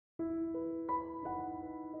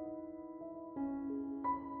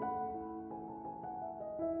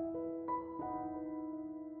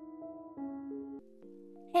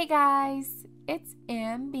Hey guys, it's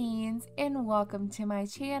M Beans and welcome to my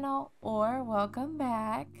channel or welcome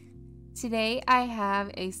back. Today I have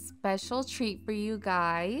a special treat for you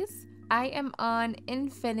guys. I am on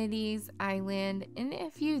Infinity's island, and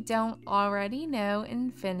if you don't already know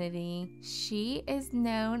Infinity, she is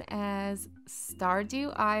known as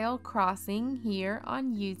Stardew Isle Crossing here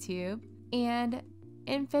on YouTube. And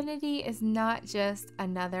Infinity is not just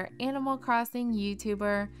another Animal Crossing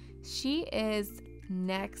YouTuber, she is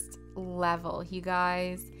next level, you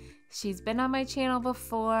guys. She's been on my channel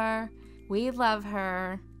before. We love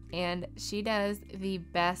her, and she does the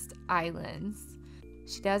best islands.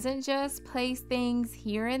 She doesn't just place things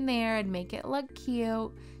here and there and make it look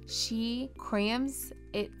cute. She crams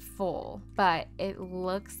it full, but it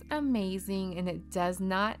looks amazing and it does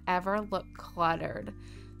not ever look cluttered.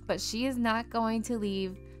 But she is not going to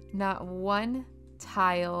leave not one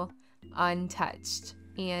tile untouched,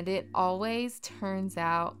 and it always turns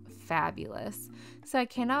out fabulous. So I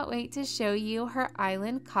cannot wait to show you her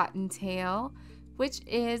island CottonTail, which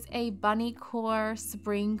is a bunny core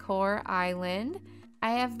Springcore island.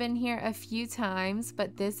 I have been here a few times,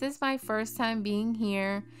 but this is my first time being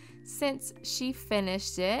here since she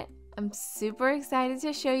finished it. I'm super excited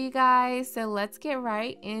to show you guys, so let's get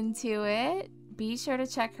right into it. Be sure to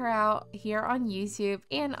check her out here on YouTube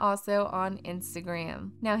and also on Instagram.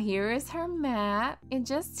 Now here is her map, and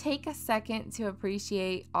just take a second to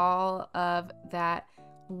appreciate all of that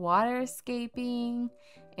waterscaping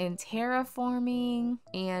and terraforming.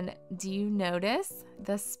 And do you notice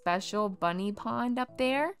the special bunny pond up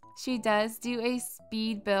there? She does do a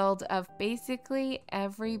speed build of basically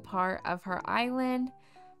every part of her island.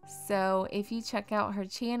 So if you check out her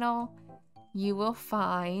channel, you will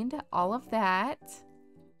find all of that.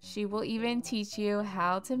 She will even teach you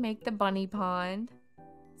how to make the bunny pond.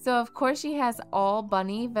 So of course she has all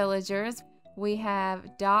bunny villagers. We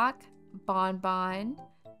have Doc, Bonbon,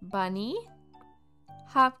 Bunny,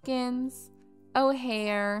 Hopkins,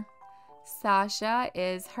 O'Hare, Sasha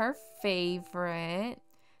is her favorite,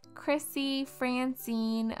 Chrissy,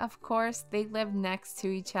 Francine, of course they live next to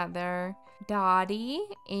each other, Dottie,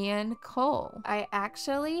 and Cole. I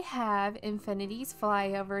actually have Infinity's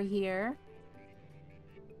flyover here.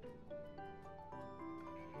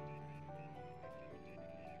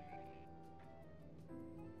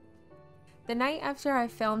 The night after I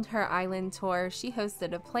filmed her island tour, she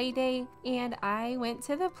hosted a play date, and I went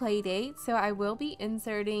to the play date, so I will be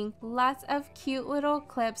inserting lots of cute little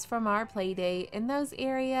clips from our play date in those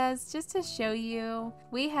areas just to show you.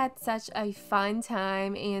 We had such a fun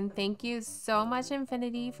time, and thank you so much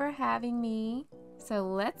Infinity for having me. So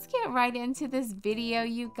let's get right into this video,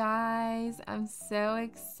 you guys. I'm so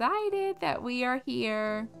excited that we are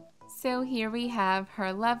here. So here we have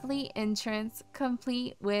her lovely entrance,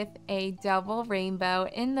 complete with a double rainbow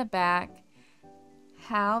in the back.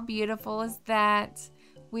 How beautiful is that?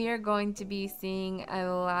 We are going to be seeing a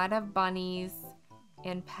lot of bunnies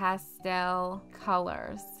and pastel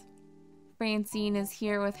colors. Francine is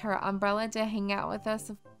here with her umbrella to hang out with us.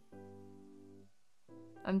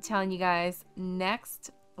 I'm telling you guys,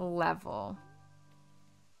 next level.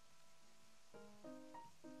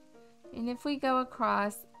 And if we go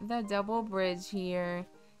across the double bridge here,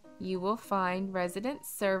 you will find resident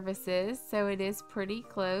services, so it is pretty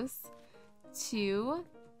close to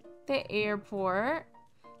the airport,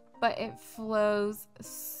 but it flows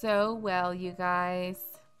so well, you guys.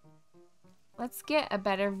 Let's get a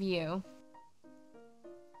better view.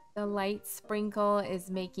 The light sprinkle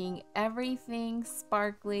is making everything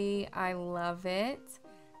sparkly. I love it.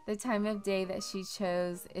 The time of day that she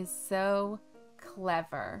chose is so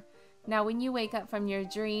clever. Now, when you wake up from your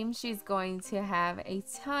dream, she's going to have a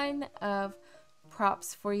ton of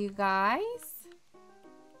props for you guys.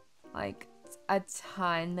 Like a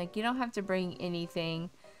ton. Like you don't have to bring anything.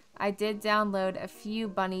 I did download a few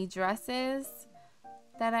bunny dresses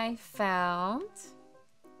that I found.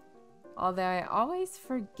 Although I always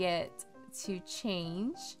forget to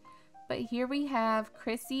change. But here we have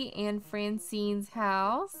Chrissy and Francine's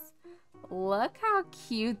house. Look how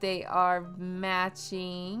cute they are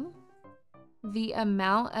matching. The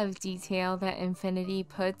amount of detail that Infinity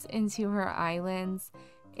puts into her islands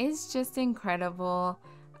is just incredible.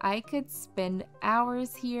 I could spend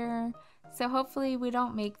hours here, so hopefully we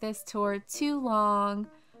don't make this tour too long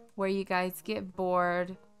where you guys get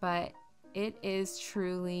bored, but it is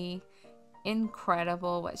truly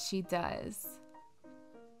incredible what she does.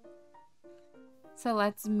 So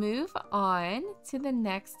let's move on to the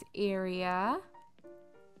next area.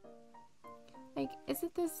 Like,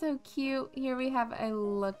 isn't this so cute? Here we have a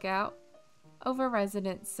lookout over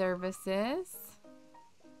resident services.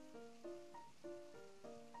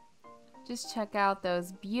 Just check out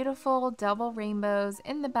those beautiful double rainbows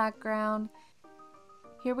in the background.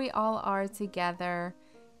 Here we all are together,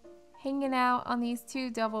 hanging out on these two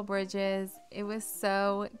double bridges. It was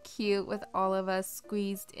so cute with all of us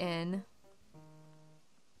squeezed in.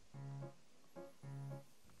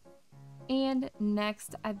 And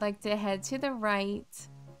next, I'd like to head to the right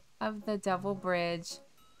of the double bridge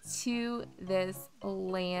to this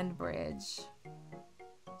land bridge.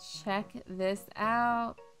 Check this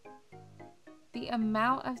out. The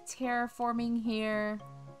amount of terraforming here,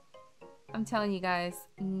 I'm telling you guys,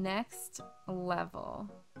 next level.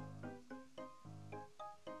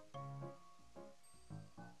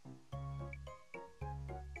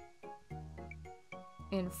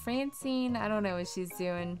 And Francine, I don't know what she's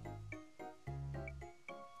doing.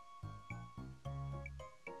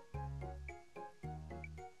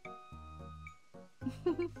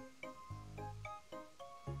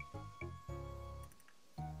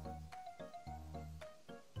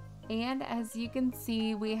 And as you can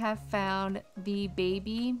see, we have found the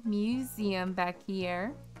baby museum back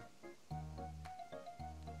here.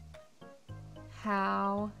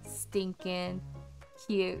 How stinking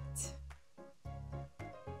cute.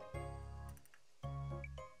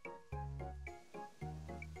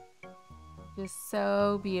 Just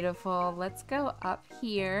so beautiful. Let's go up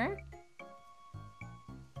here.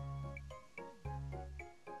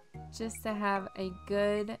 Just to have a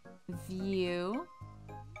good view.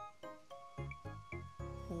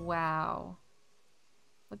 Wow.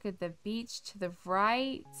 Look at the beach to the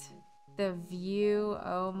right. The view,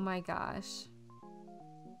 oh my gosh.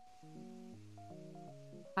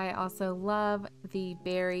 I also love the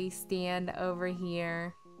berry stand over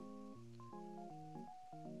here.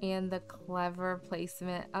 And the clever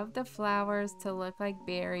placement of the flowers to look like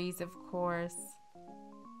berries, of course.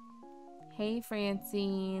 Hey,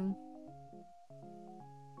 Francine.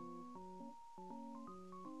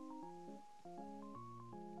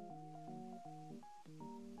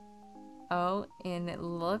 Oh, and it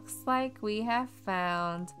looks like we have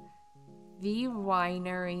found the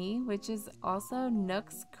winery, which is also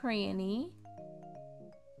Nook's Cranny.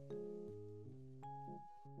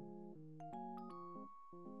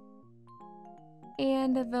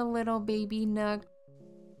 And the little baby Nook.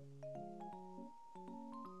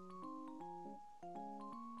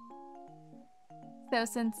 So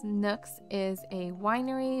since Nook's is a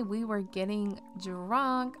winery, we were getting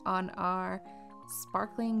drunk on our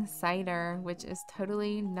sparkling cider, which is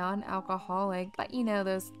totally non-alcoholic. But you know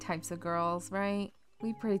those types of girls, right?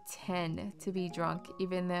 We pretend to be drunk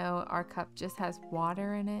even though our cup just has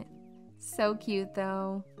water in it. So cute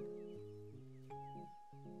though.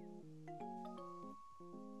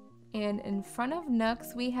 And in front of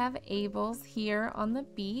Nook's, we have Abel's here on the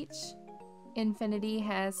beach. Infinity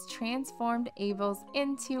has transformed Abel's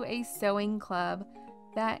into a sewing club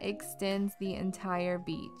that extends the entire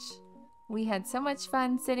beach. We had so much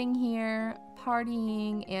fun sitting here,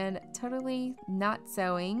 partying, and totally not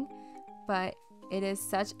sewing, but it is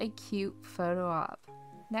such a cute photo op.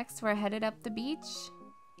 Next, we're headed up the beach,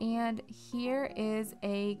 and here is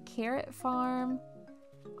a carrot farm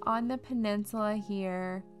on the peninsula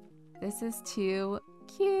here. This is too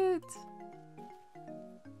cute.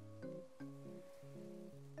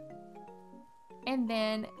 And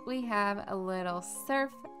then we have a little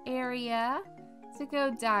surf area to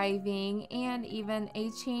go diving and even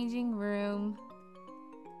a changing room.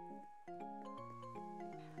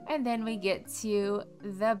 And then we get to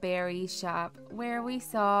the berry shop where we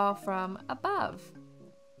saw from above.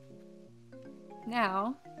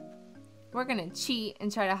 Now, we're gonna cheat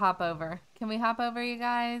and try to hop over. Can we hop over, you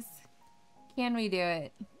guys? Can we do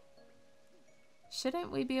it?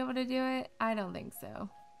 Shouldn't we be able to do it? I don't think so.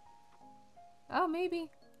 Oh, maybe.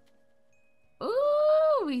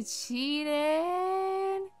 Ooh, we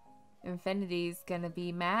cheated. Infinity's gonna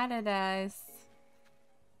be mad at us.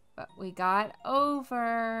 But we got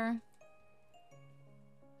over.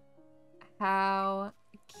 How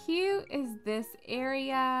cute is this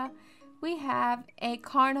area? We have a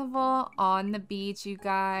carnival on the beach, you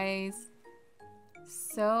guys.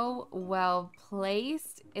 So well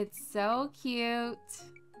placed. It's so cute.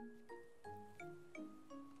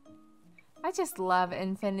 I just love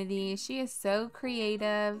Infinity. She is so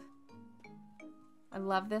creative. I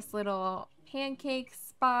love this little pancake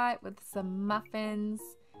spot with some muffins.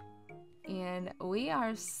 And we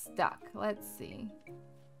are stuck. Let's see.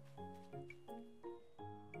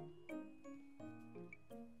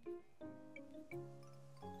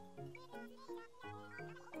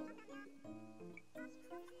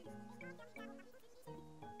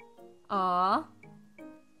 Aw.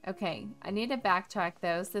 Okay, I need to backtrack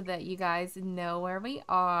though so that you guys know where we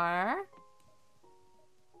are.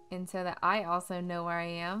 and so that I also know where I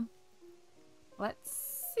am.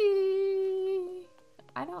 Let's see.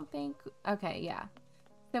 I don't think, okay, yeah.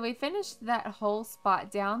 So we finished that whole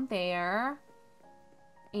spot down there.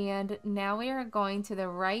 And now we are going to the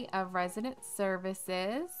right of resident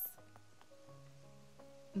services.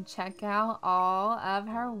 And check out all of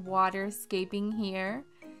her waterscaping here.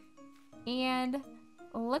 And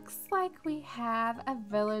looks like we have a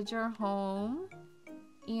villager home.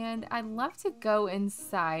 And I'd love to go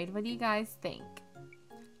inside. What do you guys think?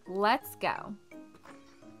 Let's go.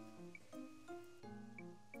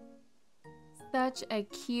 Such a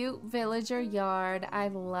cute villager yard. I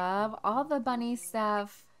love all the bunny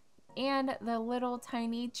stuff and the little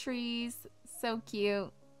tiny trees. So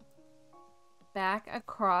cute. Back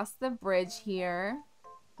across the bridge here.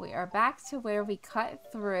 We are back to where we cut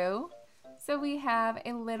through. So we have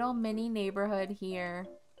a little mini neighborhood here.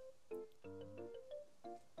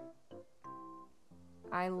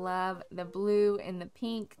 I love the blue and the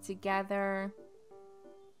pink together.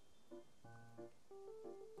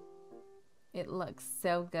 It looks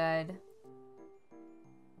so good.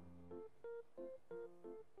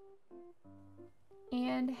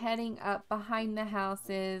 And heading up behind the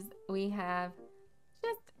houses, we have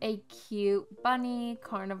just a cute bunny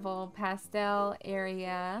carnival pastel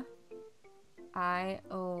area. I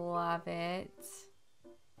love it.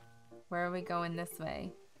 Where are we going this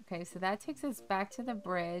way? Okay, so that takes us back to the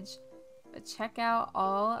bridge. But check out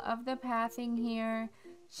all of the pathing here.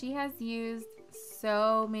 She has used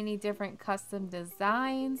so many different custom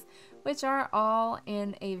designs, which are all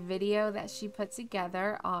in a video that she put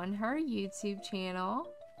together on her YouTube channel.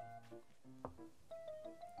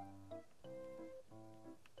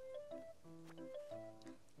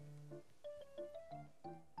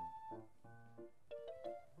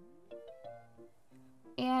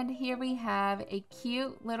 And here we have a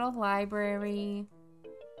cute little library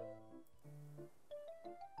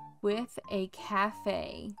with a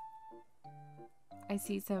cafe. I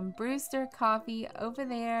see some Brewster coffee over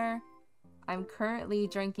there. I'm currently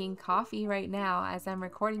drinking coffee right now as I'm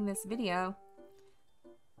recording this video.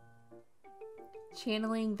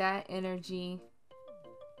 Channeling that energy.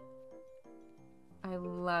 I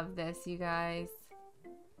love this, you guys.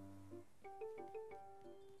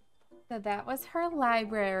 So that was her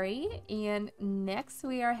library, and next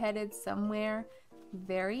we are headed somewhere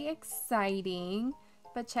very exciting.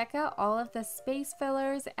 But check out all of the space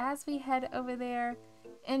fillers as we head over there.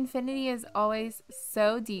 Infinity is always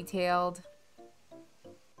so detailed.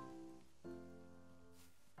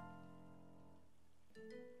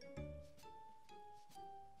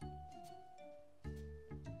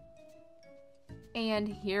 And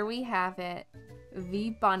here we have it, the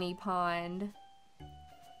bunny pond.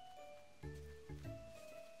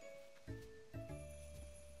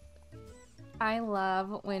 I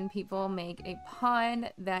love when people make a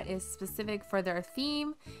pond that is specific for their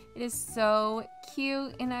theme. It is so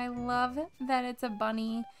cute, and I love that it's a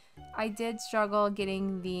bunny. I did struggle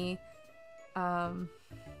getting the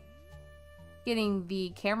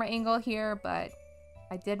camera angle here, but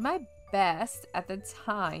I did my best at the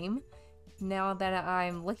time. Now that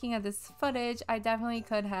I'm looking at this footage, I definitely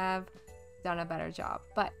could have done a better job,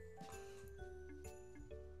 but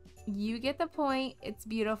you get the point. It's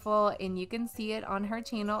beautiful, and you can see it on her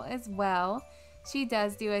channel as well. She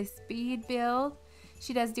does do a speed build.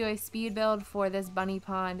 She does do a speed build for this bunny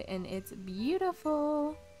pond, and it's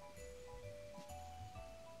beautiful.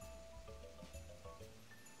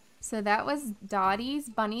 So that was Dottie's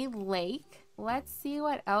Bunny Lake. Let's see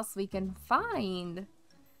what else we can find.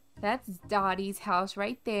 That's Dottie's house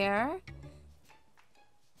right there.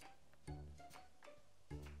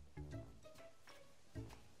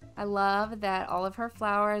 I love that all of her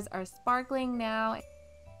flowers are sparkling now.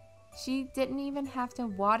 She didn't even have to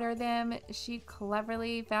water them. She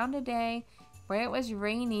cleverly found a day where it was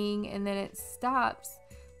raining, and then it stops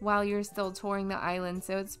while you're still touring the island,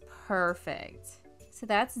 so it's perfect. So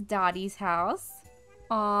that's Dottie's house.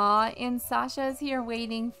 Aw, and Sasha's here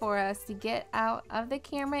waiting for us to get out of the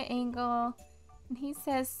camera angle. And he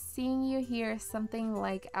says, seeing you here is something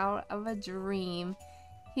like out of a dream.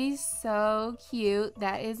 He's so cute.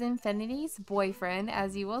 That is Infinity's boyfriend,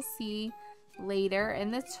 as you will see later in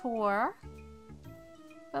the tour.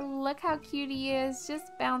 But look how cute he is,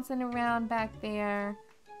 just bouncing around back there.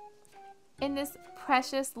 In this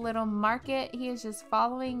precious little market, he is just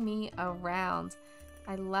following me around.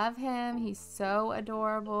 I love him. He's so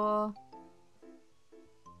adorable.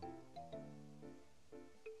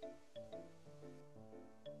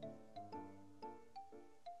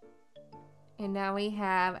 And now we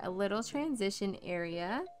have a little transition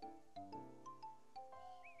area.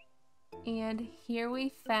 And here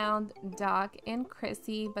we found Doc and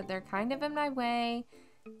Chrissy, but they're kind of in my way.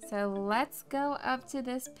 So let's go up to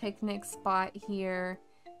this picnic spot here.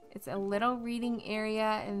 It's a little reading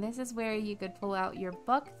area, and this is where you could pull out your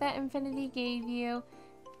book that Infinity gave you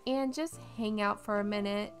and just hang out for a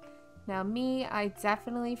minute. Now me, I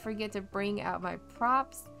definitely forget to bring out my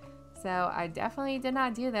props, so I definitely did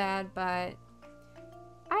not do that, but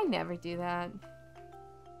I never do that.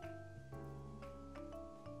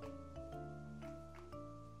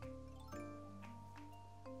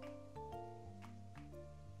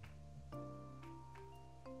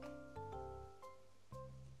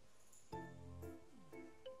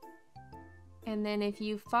 And then if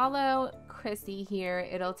you follow Chrissy here,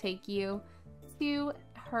 it'll take you to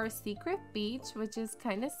her secret beach, which is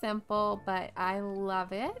kind of simple, but I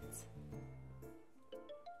love it.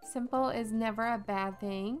 Simple is never a bad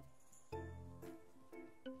thing.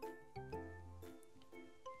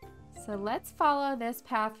 So let's follow this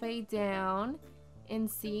pathway down and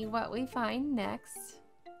see what we find next.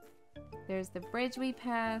 There's the bridge we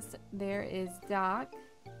passed. There is Doc.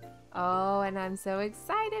 Oh, and I'm so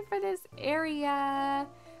excited for this area,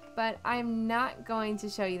 but I'm not going to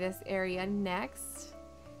show you this area next.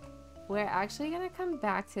 We're actually going to come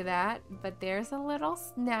back to that, but there's a little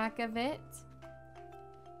snack of it.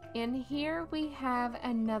 And here we have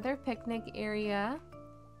another picnic area.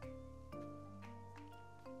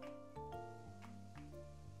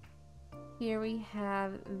 Here we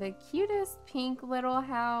have the cutest pink little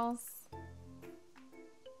house.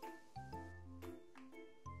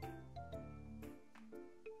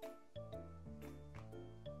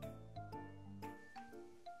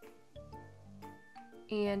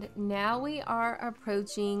 And now we are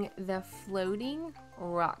approaching the floating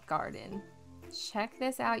rock garden. Check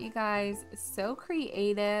this out, you guys. So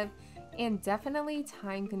creative and definitely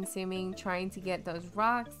time consuming trying to get those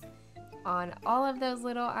rocks on all of those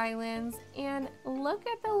little islands. And look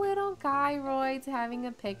at the little gyroids having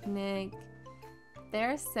a picnic.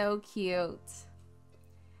 They're so cute.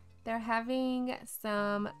 They're having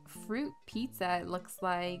some fruit pizza, it looks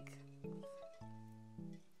like.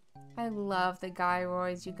 I love the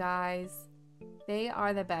gyroids, you guys. They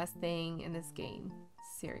are the best thing in this game.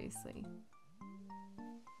 Seriously.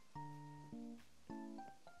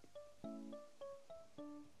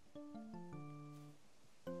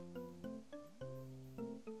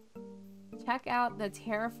 Check out the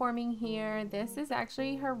terraforming here. This is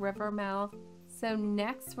actually her river mouth. So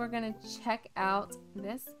next we're gonna check out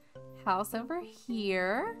this house over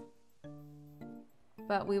here.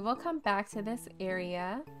 But we will come back to this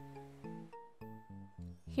area.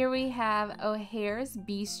 Here we have O'Hare's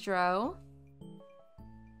Bistro.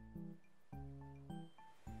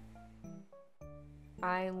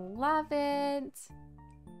 I love it.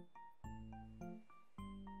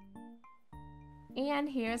 And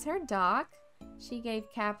here's her dock. She gave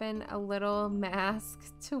Cap'n a little mask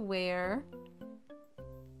to wear.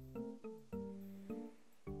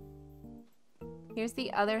 Here's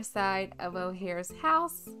the other side of O'Hare's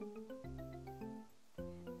house.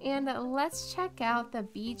 And let's check out the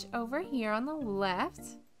beach over here on the left.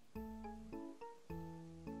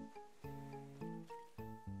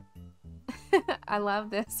 I love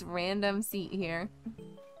this random seat here.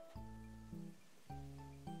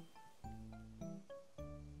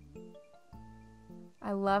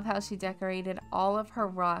 I love how she decorated all of her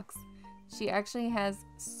rocks. She actually has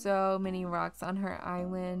so many rocks on her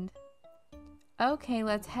island. Okay,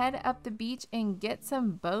 let's head up the beach and get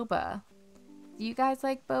some boba. Do you guys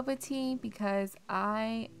like boba tea? Because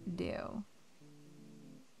I do.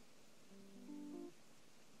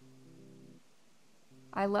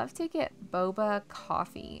 I love to get boba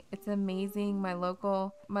coffee. It's amazing. My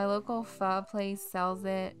local pho place sells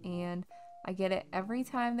it and I get it every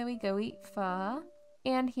time that we go eat pho.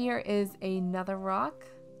 And here is another rock.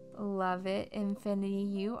 Love it, Infinity.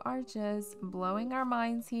 You are just blowing our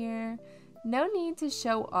minds here. No need to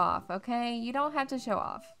show off, okay? You don't have to show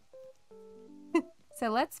off. So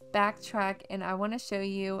let's backtrack and I want to show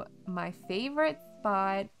you my favorite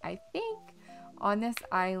spot, I think, on this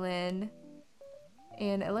island.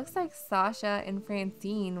 And it looks like Sasha and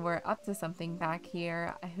Francine were up to something back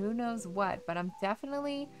here. Who knows what, but I'm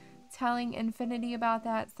definitely telling Infinity about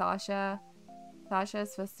that. Sasha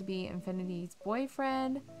is supposed to be Infinity's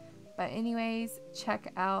boyfriend. But anyways,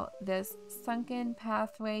 check out this sunken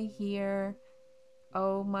pathway here.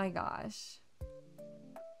 Oh my gosh.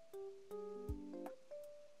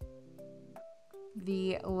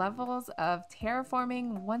 The levels of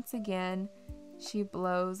terraforming, once again, she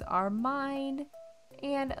blows our mind.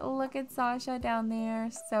 And look at Sasha down there,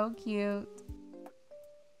 so cute.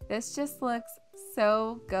 This just looks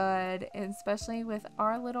so good, and especially with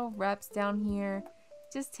our little reps down here,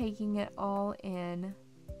 just taking it all in.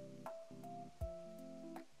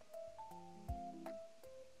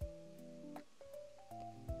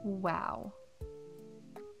 Wow.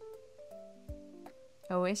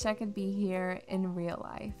 I wish I could be here in real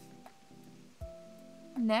life.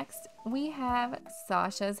 Next, we have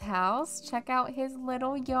Sasha's house. Check out his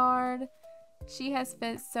little yard. She has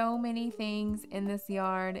fit so many things in this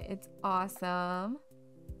yard. It's awesome.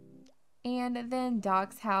 And then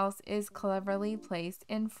Doc's house is cleverly placed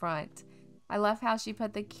in front. I love how she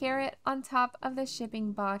put the carrot on top of the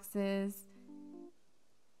shipping boxes.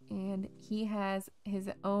 And he has his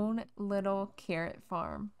own little carrot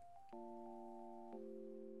farm.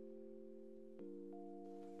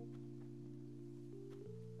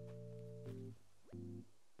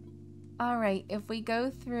 All right, if we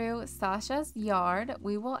go through Sasha's yard,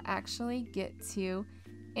 we will actually get to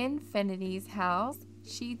Infinity's house.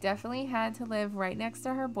 She definitely had to live right next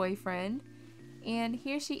to her boyfriend. And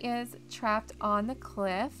here she is trapped on the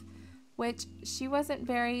cliff, which she wasn't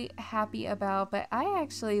very happy about, but I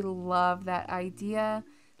actually love that idea.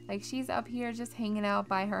 Like, she's up here just hanging out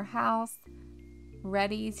by her house,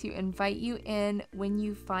 ready to invite you in when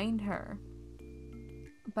you find her.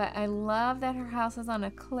 But I love that her house is on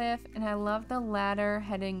a cliff, and I love the ladder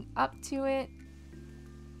heading up to it.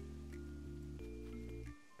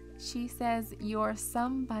 She says, "You're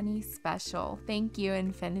somebody special." Thank you,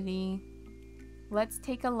 Infinity. Let's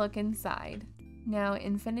take a look inside. Now,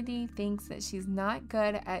 Infinity thinks that she's not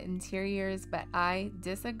good at interiors, but I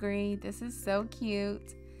disagree. This is so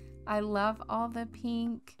cute. I love all the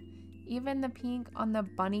pink, even the pink on the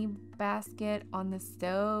bunny basket on the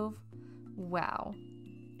stove. Wow.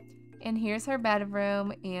 And here's her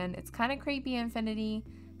bedroom, and it's kind of creepy, Infinity,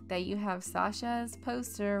 that you have Sasha's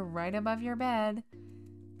poster right above your bed.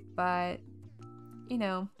 But, you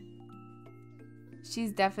know,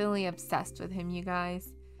 she's definitely obsessed with him, you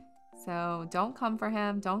guys. So don't come for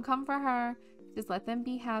him. Don't come for her. Just let them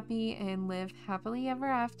be happy and live happily ever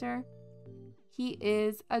after. He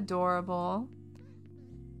is adorable.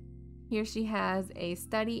 Here she has a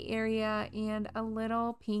study area and a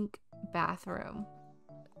little pink bathroom.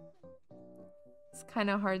 It's kind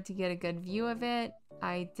of hard to get a good view of it.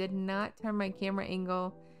 I did not turn my camera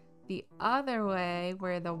angle the other way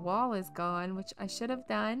where the wall is gone, which I should have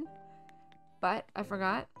done, but I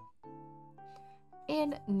forgot.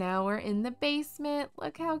 And now we're in the basement.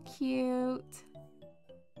 Look how cute.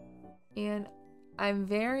 And I'm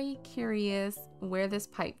very curious where this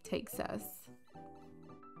pipe takes us.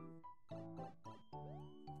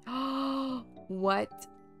 Oh, what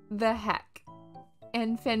the heck?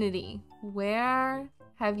 Infinity, where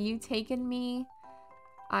have you taken me?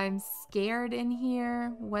 I'm scared in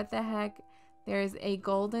here. What the heck? There's a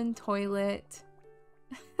golden toilet.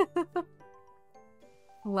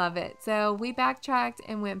 Love it. So we backtracked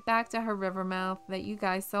and went back to her river mouth that you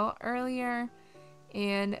guys saw earlier.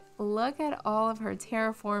 And look at all of her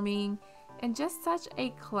terraforming and just such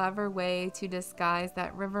a clever way to disguise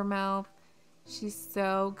that river mouth. She's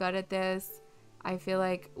so good at this. I feel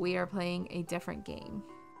like we are playing a different game.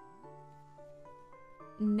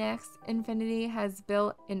 Next, Infinity has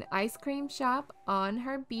built an ice cream shop on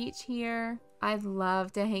her beach here. I'd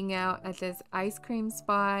love to hang out at this ice cream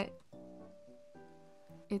spot.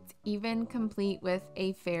 It's even complete with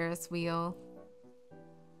a Ferris wheel.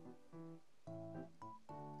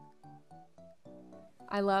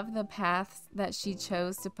 I love the paths that she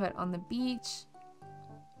chose to put on the beach.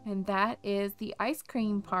 And that is the ice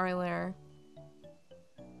cream parlor.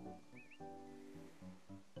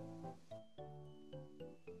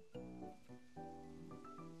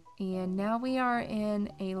 And now we are in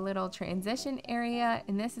a little transition area,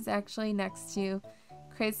 and this is actually next to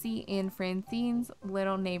Chrissy and Francine's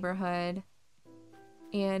little neighborhood.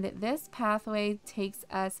 And this pathway takes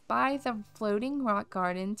us by the floating rock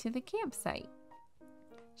garden to the campsite.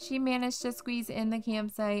 She managed to squeeze in the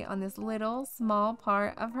campsite on this little small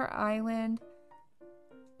part of her island.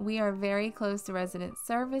 We are very close to resident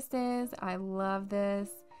services. I love this.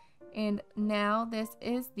 And now this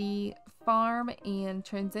is the farm and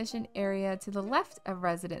transition area to the left of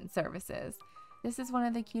resident services. This is one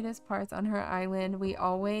of the cutest parts on her island. We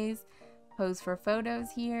always pose for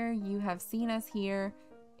photos here. You have seen us here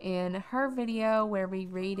in her video where we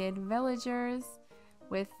rated villagers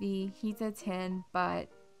with the He's a 10 butt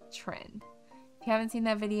trend. If you haven't seen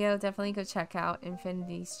that video, definitely go check out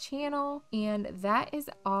Infinity's channel. And that is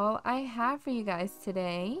all I have for you guys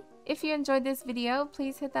today. If you enjoyed this video,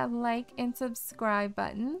 please hit that like and subscribe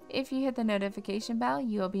button. If you hit the notification bell,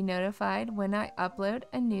 you will be notified when I upload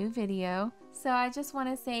a new video. So I just want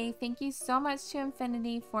to say thank you so much to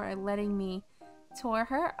Infinity for letting me tour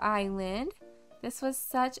her island. This was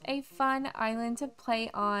such a fun island to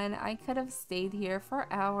play on. I could have stayed here for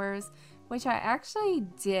hours, which I actually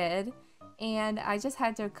did, and I just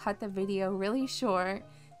had to cut the video really short.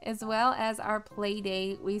 As well as our play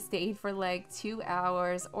date, we stayed for like 2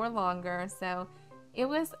 hours or longer, so it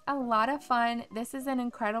was a lot of fun. This is an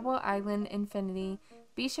incredible island, Infinity.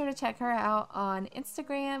 Be sure to check her out on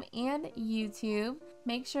Instagram and YouTube.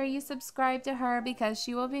 Make sure you subscribe to her because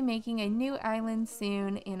she will be making a new island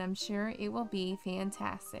soon, and I'm sure it will be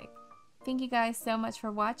fantastic. Thank you guys so much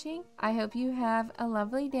for watching. I hope you have a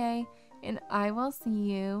lovely day, and I will see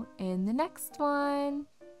you in the next one.